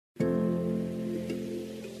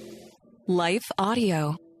Life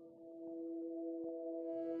Audio.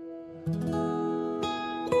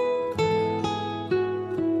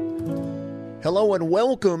 Hello and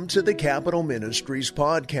welcome to the Capital Ministries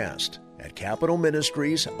podcast. At Capital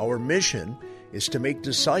Ministries, our mission is to make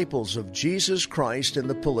disciples of Jesus Christ in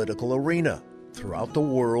the political arena throughout the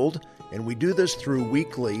world, and we do this through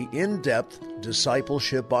weekly, in-depth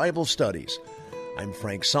discipleship Bible studies. I'm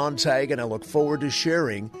Frank Sontag, and I look forward to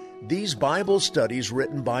sharing these Bible studies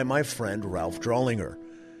written by my friend Ralph Drollinger.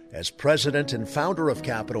 As president and founder of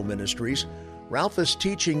Capital Ministries, Ralph is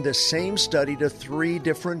teaching the same study to 3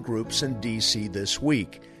 different groups in D.C. this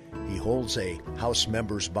week. He holds a House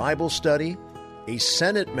Members Bible Study, a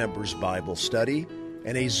Senate Members Bible Study,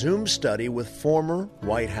 and a Zoom study with former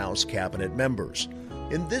White House cabinet members.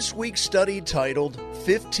 In this week's study titled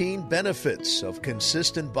 15 Benefits of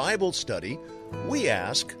Consistent Bible Study, we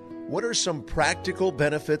ask, what are some practical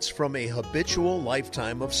benefits from a habitual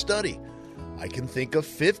lifetime of study? I can think of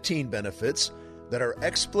 15 benefits that are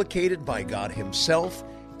explicated by God Himself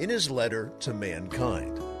in His letter to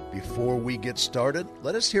mankind. Before we get started,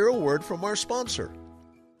 let us hear a word from our sponsor.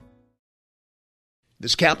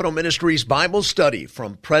 This Capital Ministries Bible study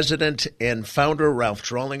from President and founder Ralph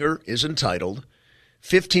Drollinger is entitled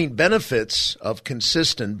 15 Benefits of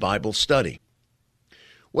Consistent Bible Study.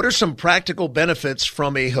 What are some practical benefits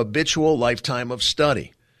from a habitual lifetime of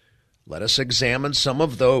study? Let us examine some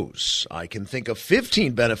of those. I can think of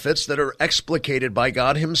 15 benefits that are explicated by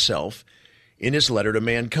God Himself in His letter to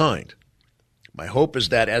mankind. My hope is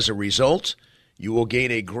that as a result, you will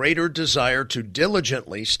gain a greater desire to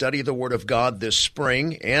diligently study the Word of God this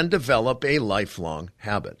spring and develop a lifelong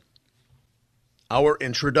habit. Our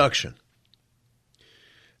introduction.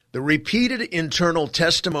 The repeated internal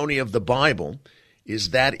testimony of the Bible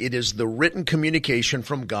is that it is the written communication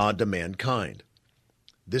from God to mankind.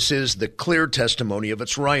 This is the clear testimony of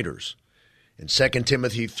its writers. In 2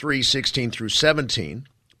 Timothy 3:16 through 17,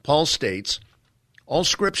 Paul states, "All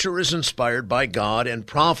Scripture is inspired by God and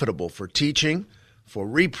profitable for teaching, for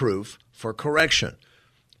reproof, for correction,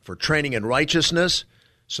 for training in righteousness,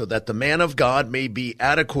 so that the man of God may be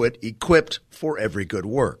adequate, equipped for every good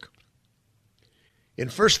work." In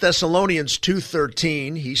 1 Thessalonians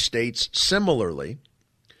 2:13, he states similarly,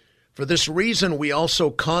 "For this reason we also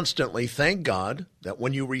constantly thank God that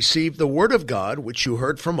when you received the word of God, which you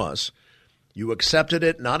heard from us, you accepted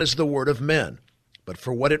it not as the word of men, but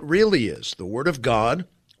for what it really is, the word of God,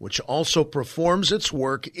 which also performs its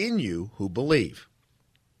work in you who believe."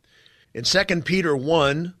 In 2 Peter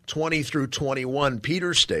 1:20 through 21,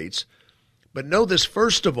 Peter states, "But know this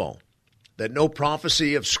first of all, that no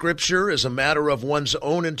prophecy of Scripture is a matter of one's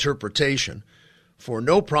own interpretation, for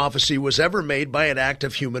no prophecy was ever made by an act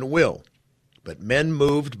of human will, but men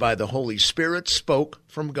moved by the Holy Spirit spoke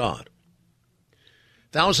from God."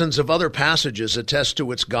 Thousands of other passages attest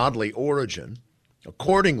to its godly origin.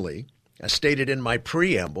 Accordingly, as stated in my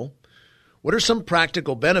preamble, what are some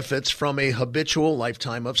practical benefits from a habitual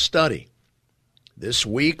lifetime of study? This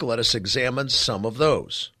week, let us examine some of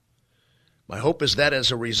those. My hope is that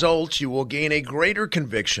as a result, you will gain a greater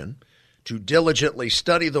conviction to diligently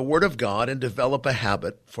study the Word of God and develop a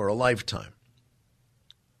habit for a lifetime.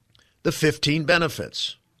 The 15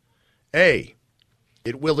 benefits. A,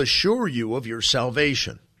 it will assure you of your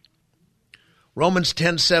salvation. Romans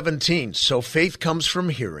 10:17, so faith comes from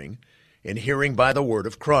hearing, and hearing by the word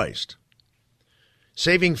of Christ.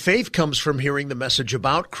 Saving faith comes from hearing the message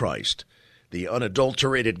about Christ. The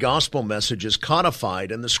unadulterated gospel message is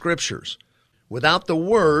codified in the Scriptures. Without the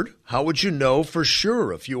Word, how would you know for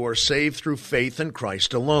sure if you are saved through faith in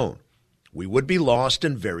Christ alone? We would be lost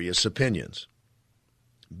in various opinions.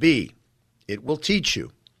 B, it will teach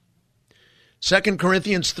you. 2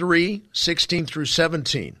 Corinthians 3:16 through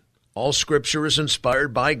 17. All Scripture is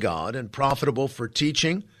inspired by God and profitable for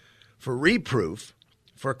teaching, for reproof,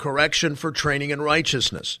 for correction, for training in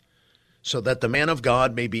righteousness, so that the man of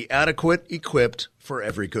God may be adequate, equipped for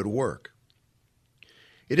every good work.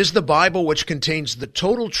 It is the Bible which contains the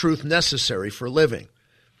total truth necessary for living.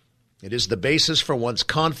 It is the basis for one's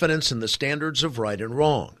confidence in the standards of right and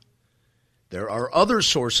wrong. There are other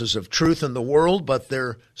sources of truth in the world, but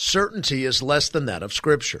their certainty is less than that of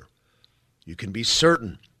Scripture. You can be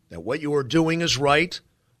certain that what you are doing is right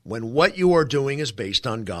when what you are doing is based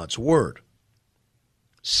on God's Word.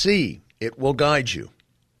 C, it will guide you.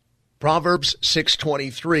 Proverbs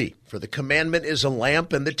 6:23, for the commandment is a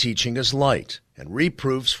lamp and the teaching is light, and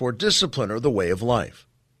reproofs for discipline are the way of life.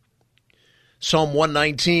 Psalm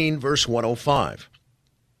 119, verse 105,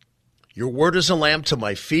 your word is a lamp to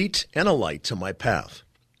my feet and a light to my path.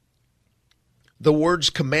 The words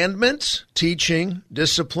commandments, teaching,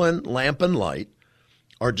 discipline, lamp, and light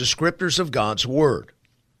are descriptors of God's Word.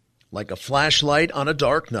 Like a flashlight on a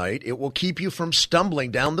dark night, it will keep you from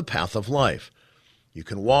stumbling down the path of life. You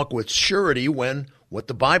can walk with surety when what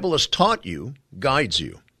the Bible has taught you guides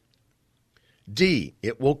you. D,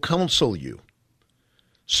 it will counsel you.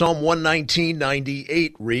 Psalm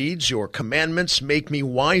 119:98 reads, "Your commandments make me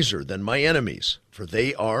wiser than my enemies, for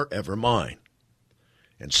they are ever mine."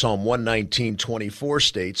 And Psalm 119:24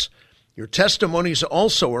 states, "Your testimonies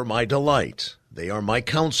also are my delight. They are my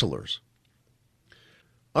counselors."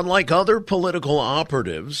 Unlike other political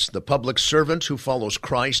operatives, the public servant who follows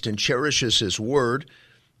Christ and cherishes his word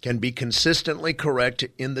can be consistently correct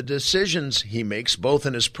in the decisions he makes both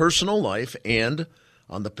in his personal life and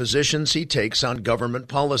on the positions he takes on government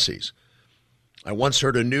policies. I once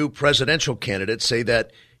heard a new presidential candidate say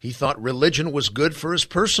that he thought religion was good for his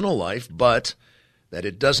personal life, but that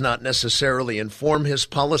it does not necessarily inform his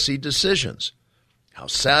policy decisions. How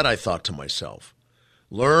sad, I thought to myself.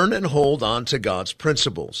 Learn and hold on to God's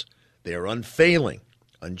principles. They are unfailing,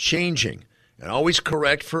 unchanging, and always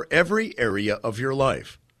correct for every area of your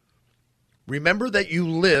life. Remember that you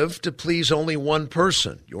live to please only one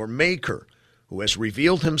person, your Maker, who has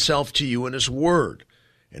revealed himself to you in his word,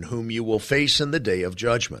 and whom you will face in the day of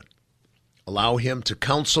judgment. Allow him to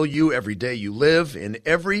counsel you every day you live in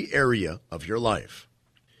every area of your life.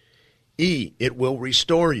 E, it will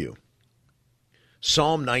restore you.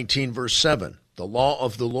 Psalm 19, verse 7, "The law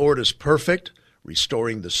of the Lord is perfect,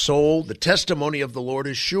 restoring the soul. The testimony of the Lord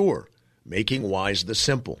is sure, making wise the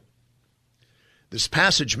simple." This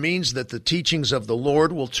passage means that the teachings of the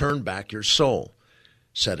Lord will turn back your soul.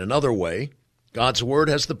 Said another way, God's word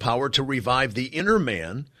has the power to revive the inner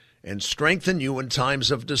man and strengthen you in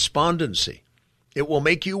times of despondency. It will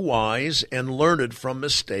make you wise and learned from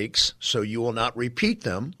mistakes so you will not repeat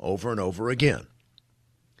them over and over again.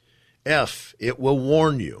 F, it will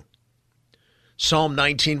warn you. Psalm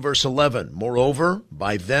 19, verse 11, "Moreover,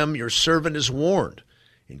 by them your servant is warned.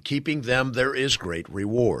 In keeping them there is great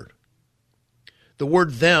reward." The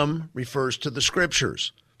word "them" refers to the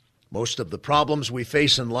Scriptures. Most of the problems we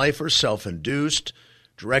face in life are self-induced,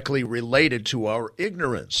 directly related to our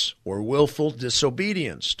ignorance or willful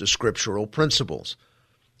disobedience to scriptural principles.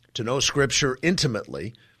 To know Scripture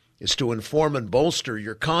intimately is to inform and bolster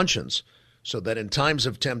your conscience so that in times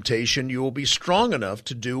of temptation you will be strong enough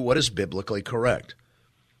to do what is biblically correct.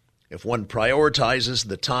 If one prioritizes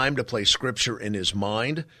the time to place Scripture in his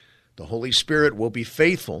mind, the Holy Spirit will be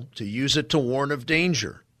faithful to use it to warn of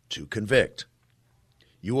danger, to convict.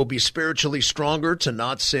 You will be spiritually stronger to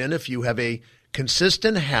not sin if you have a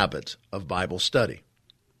consistent habit of Bible study.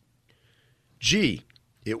 G,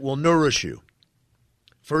 it will nourish you.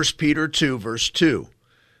 1 Peter 2, verse 2,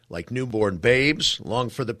 "Like newborn babes, long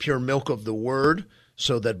for the pure milk of the word,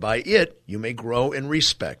 so that by it you may grow in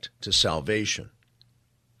respect to salvation."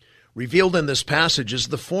 Revealed in this passage is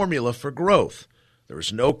the formula for growth. There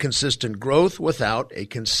is no consistent growth without a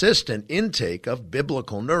consistent intake of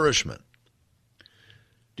biblical nourishment.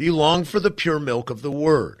 Do you long for the pure milk of the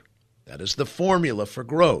Word? That is the formula for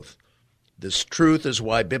growth. This truth is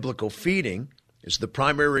why biblical feeding is the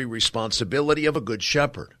primary responsibility of a good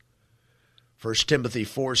shepherd. 1 Timothy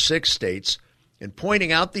 4:6 states, "In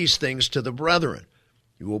pointing out these things to the brethren,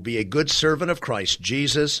 you will be a good servant of Christ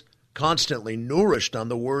Jesus, constantly nourished on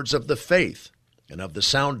the words of the faith and of the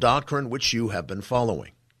sound doctrine which you have been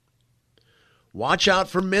following." Watch out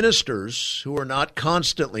for ministers who are not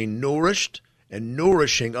constantly nourished and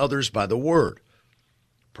nourishing others by the word.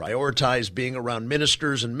 Prioritize being around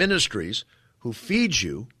ministers and ministries who feed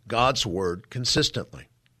you God's word consistently.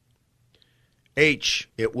 H,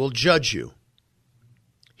 it will judge you.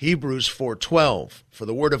 Hebrews 4:12, "For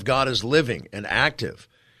the word of God is living and active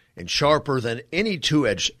and sharper than any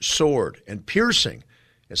two-edged sword and piercing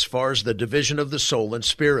as far as the division of the soul and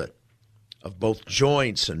spirit, of both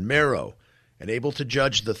joints and marrow, and able to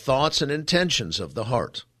judge the thoughts and intentions of the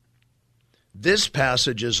heart." This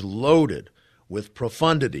passage is loaded with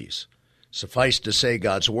profundities. Suffice to say,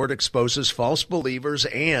 God's word exposes false believers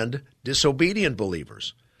and disobedient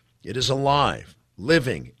believers. It is alive,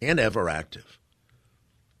 living, and ever active.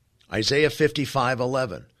 Isaiah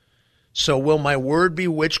 55:11, "So will my word be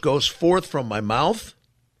which goes forth from my mouth?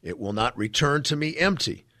 It will not return to me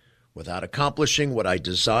empty, without accomplishing what I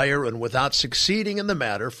desire and without succeeding in the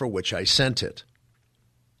matter for which I sent it."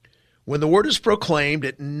 When the word is proclaimed,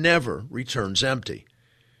 it never returns empty.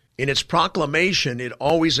 In its proclamation, it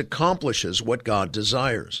always accomplishes what God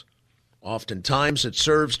desires. Oftentimes, it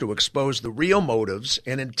serves to expose the real motives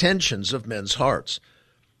and intentions of men's hearts.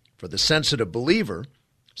 For the sensitive believer,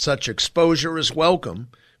 such exposure is welcome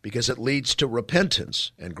because it leads to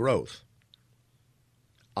repentance and growth.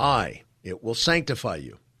 I, it will sanctify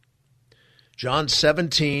you. John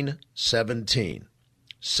 17:17.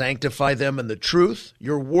 Sanctify them in the truth.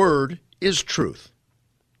 Your word is truth.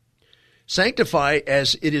 Sanctify,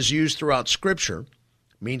 as it is used throughout Scripture,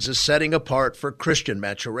 means a setting apart for Christian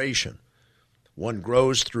maturation. One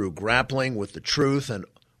grows through grappling with the truth, and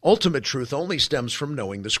ultimate truth only stems from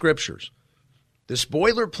knowing the Scriptures. This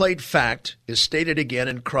boilerplate fact is stated again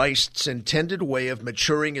in Christ's intended way of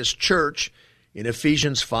maturing his church in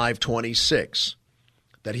Ephesians 5:26,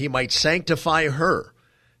 that he might sanctify her,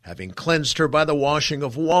 having cleansed her by the washing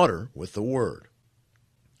of water with the word.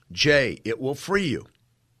 J, it will free you.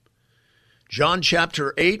 John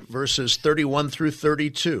chapter 8, verses 31 through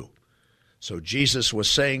 32. So Jesus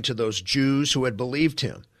was saying to those Jews who had believed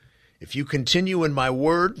him, if you continue in my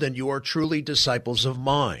word, then you are truly disciples of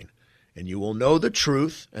mine, and you will know the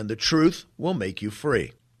truth, and the truth will make you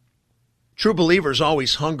free. True believers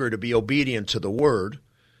always hunger to be obedient to the word.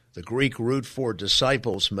 The Greek root for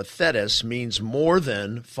disciples, mathetes, means more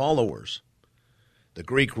than followers. The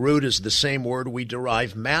Greek root is the same word we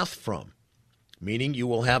derive math from, meaning you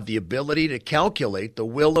will have the ability to calculate the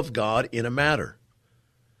will of God in a matter.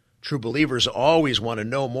 True believers always want to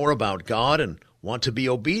know more about God and want to be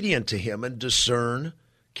obedient to him and discern,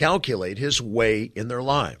 calculate his way in their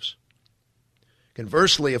lives.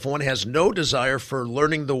 Conversely, if one has no desire for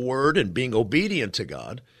learning the word and being obedient to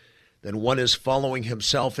God, then one is following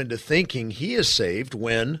himself into thinking he is saved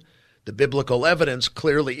when the biblical evidence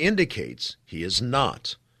clearly indicates he is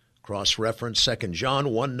not. Cross-reference 2 John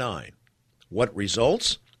 1:9. What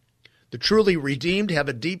results? The truly redeemed have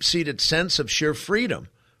a deep-seated sense of sheer freedom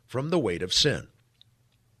from the weight of sin.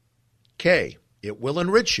 K, it will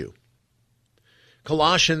enrich you.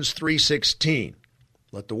 Colossians 3:16.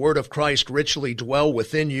 Let the word of Christ richly dwell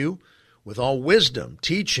within you, with all wisdom,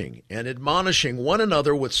 teaching, and admonishing one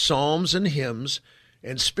another with psalms and hymns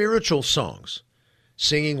and spiritual songs,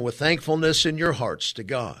 singing with thankfulness in your hearts to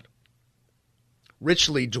God.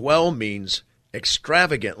 Richly dwell means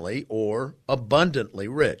extravagantly or abundantly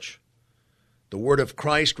rich. The word of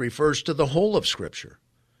Christ refers to the whole of Scripture.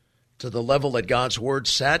 To the level that God's word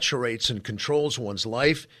saturates and controls one's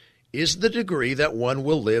life is the degree that one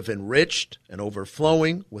will live enriched and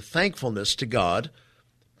overflowing with thankfulness to God,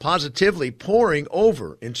 positively pouring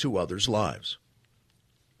over into others' lives.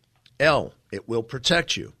 L, it will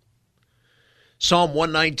protect you. Psalm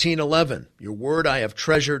 119:11, your word I have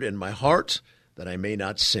treasured in my heart, that I may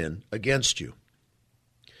not sin against you.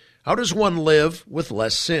 How does one live with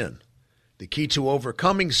less sin? The key to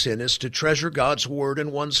overcoming sin is to treasure God's word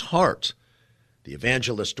in one's heart. The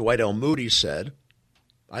evangelist Dwight L. Moody said,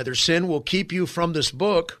 either sin will keep you from this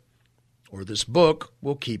book, or this book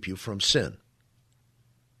will keep you from sin.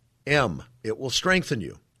 M, it will strengthen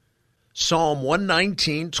you. Psalm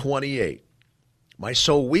 119:28, my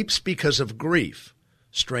soul weeps because of grief.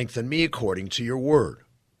 Strengthen me according to your word.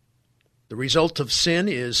 The result of sin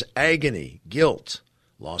is agony, guilt,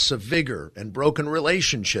 loss of vigor, and broken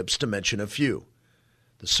relationships, to mention a few.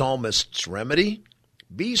 The psalmist's remedy?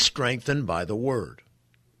 Be strengthened by the word.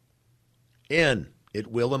 N,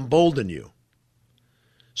 it will embolden you.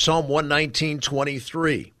 Psalm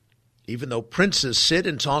 119:23, even though princes sit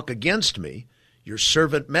and talk against me, your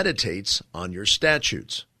servant meditates on your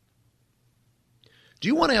statutes. Do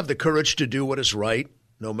you want to have the courage to do what is right,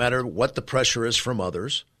 no matter what the pressure is from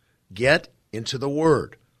others? Get into the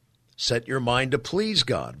Word. Set your mind to please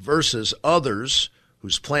God versus others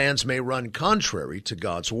whose plans may run contrary to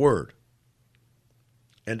God's Word.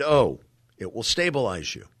 And O, it will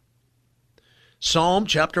stabilize you. Psalm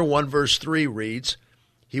chapter 1 verse 3 reads,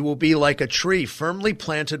 he will be like a tree firmly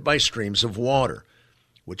planted by streams of water,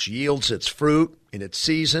 which yields its fruit in its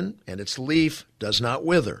season, and its leaf does not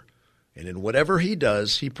wither, and in whatever he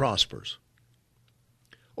does, he prospers.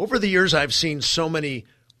 Over the years, I've seen so many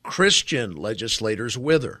Christian legislators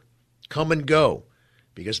wither, come and go,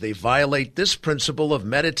 because they violate this principle of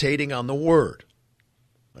meditating on the Word.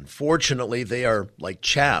 Unfortunately, they are like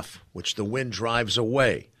chaff, which the wind drives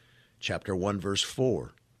away. Chapter 1, verse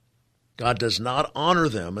 4. God does not honor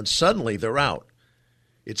them, and suddenly they're out.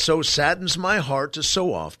 It so saddens my heart to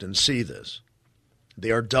so often see this.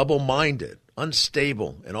 They are double-minded,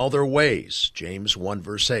 unstable in all their ways. James 1,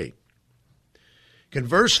 verse 8.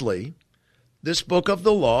 Conversely, this book of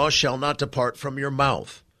the law shall not depart from your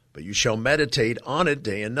mouth, but you shall meditate on it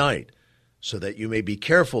day and night, so that you may be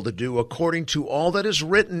careful to do according to all that is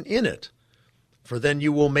written in it. For then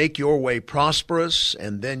you will make your way prosperous,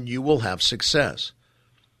 and then you will have success.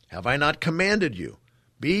 Have I not commanded you?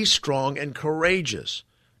 Be strong and courageous.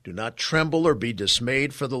 Do not tremble or be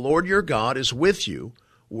dismayed, for the Lord your God is with you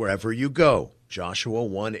wherever you go. Joshua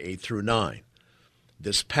 1, 8 through 9.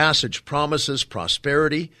 This passage promises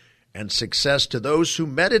prosperity and success to those who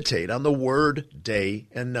meditate on the Word day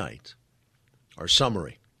and night. Our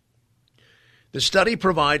summary. The study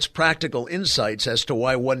provides practical insights as to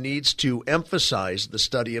why one needs to emphasize the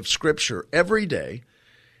study of Scripture every day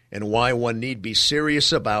and why one need be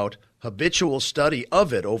serious about habitual study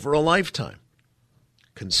of it over a lifetime.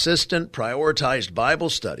 Consistent, prioritized Bible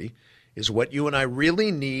study is what you and I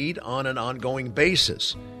really need on an ongoing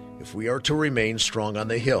basis if we are to remain strong on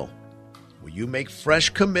the hill. Will you make fresh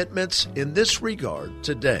commitments in this regard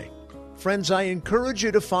today? Friends, I encourage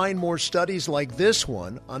you to find more studies like this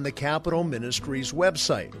one on the Capitol Ministries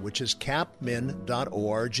website, which is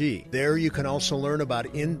capmin.org. There you can also learn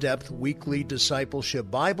about in-depth weekly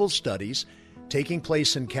discipleship Bible studies taking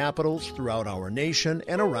place in capitals throughout our nation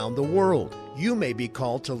and around the world. You may be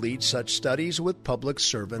called to lead such studies with public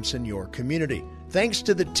servants in your community. Thanks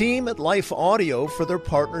to the team at Life Audio for their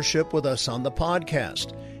partnership with us on the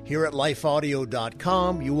podcast. Here at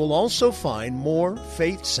lifeaudio.com, you will also find more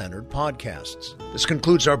faith-centered podcasts. This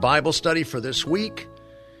concludes our Bible study for this week.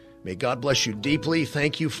 May God bless you deeply.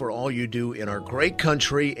 Thank you for all you do in our great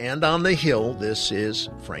country and on the Hill. This is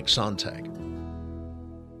Frank Sontag.